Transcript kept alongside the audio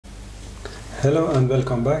Hello and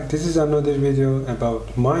welcome back. This is another video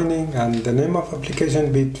about mining, and the name of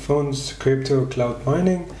application BitFunds crypto cloud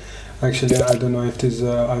mining. Actually, I don't know if it is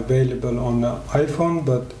available on iPhone,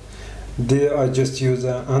 but I just use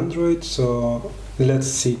Android, so let's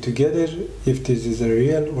see together if this is a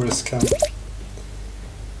real or a scam.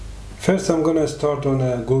 First, I'm gonna start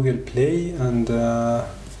on Google Play, and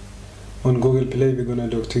on Google Play we're gonna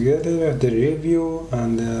look together the review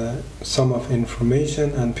and some of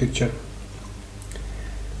information and picture.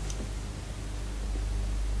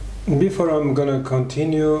 Before I'm gonna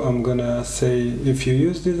continue, I'm gonna say if you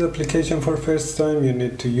use this application for first time, you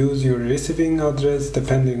need to use your receiving address,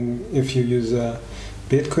 depending if you use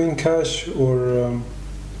Bitcoin Cash or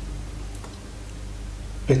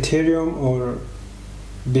Ethereum or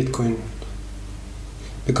Bitcoin,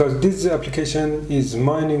 because this application is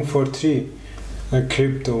mining for three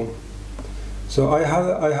crypto. So I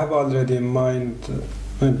have already mined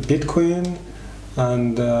Bitcoin,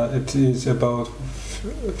 and it is about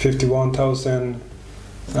 51,000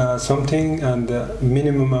 something, and the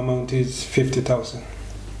minimum amount is 50,000.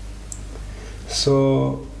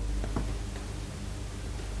 So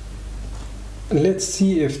let's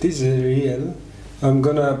see if this is real. I'm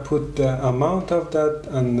gonna put the amount of that,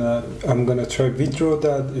 and I'm gonna try withdraw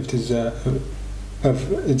that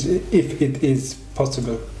if it is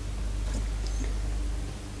possible.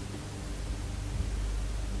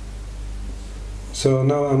 So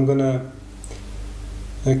now I'm gonna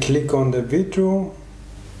click on the withdraw,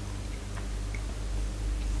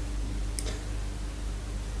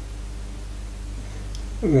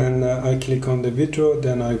 when I click on the withdraw,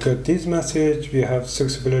 then I got this message: we have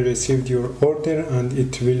successfully received your order and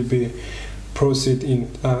it will be proceed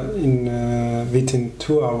within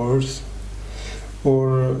 2 hours,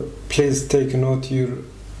 or please take note it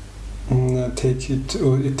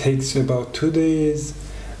takes about 2 days,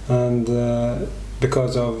 and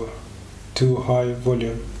because of too high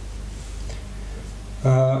volume.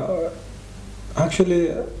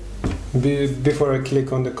 Actually, before I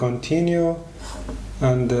click on the continue,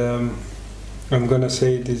 and I'm gonna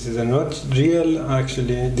say this is not real.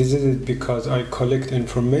 Actually, this is because I collect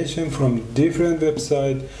information from different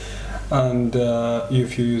websites, and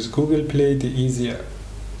if you use Google Play, the easier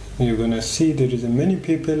you're gonna see there is many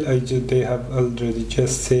people they have already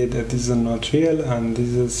just said that this is not real and this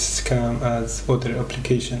is scam as other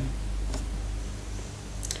application.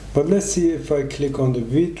 But let's see if I click on the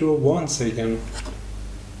withdraw once again.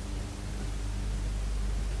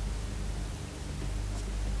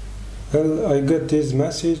 Well, I got this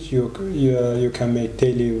message: you can make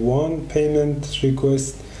daily one payment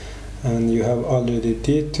request, and you have already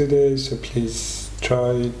did today, so please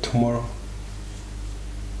try tomorrow.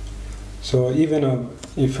 So even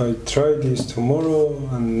if I try this tomorrow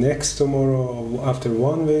and next tomorrow, after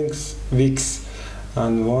 1 weeks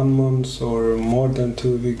and 1 month, or more than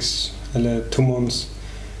 2 weeks, 2 months,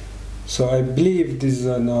 so I believe this is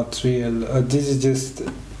not real. This is just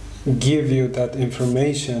give you that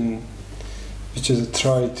information, which is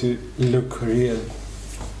try to look real.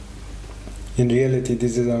 In reality,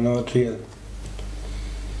 this is not real.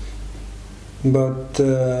 But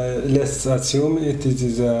let's assume it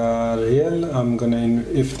is real. I'm gonna,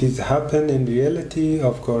 if this happen in reality,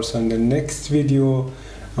 of course, on the next video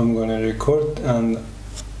I'm gonna record and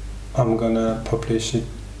I'm gonna publish it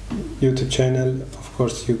YouTube channel. Of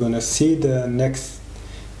course, you're gonna see the next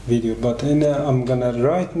video, but I'm gonna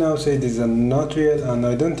right now say this is not real, and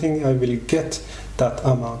I don't think I will get that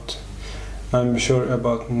amount. I'm sure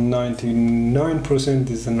about 99%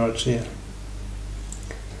 this is not real.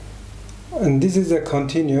 And this is a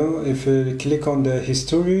continue. If we click on the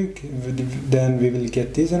historic, then we will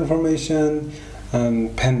get this information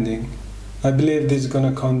and pending. I believe this is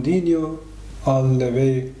gonna continue all the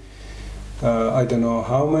way. I don't know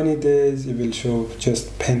how many days it will show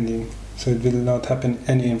just pending, so it will not happen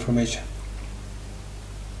any information.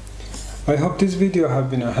 I hope this video have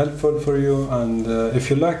been helpful for you, and if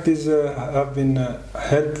you like this have been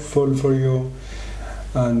helpful for you,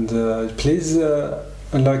 and please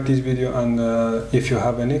like this video, and if you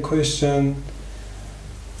have any question,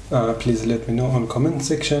 please let me know on comment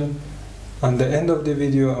section. At the end of the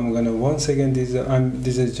video, I'm gonna once again, this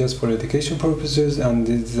is just for education purposes, and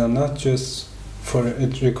these are not just for a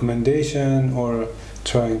recommendation or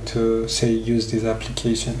trying to say use this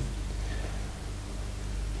application.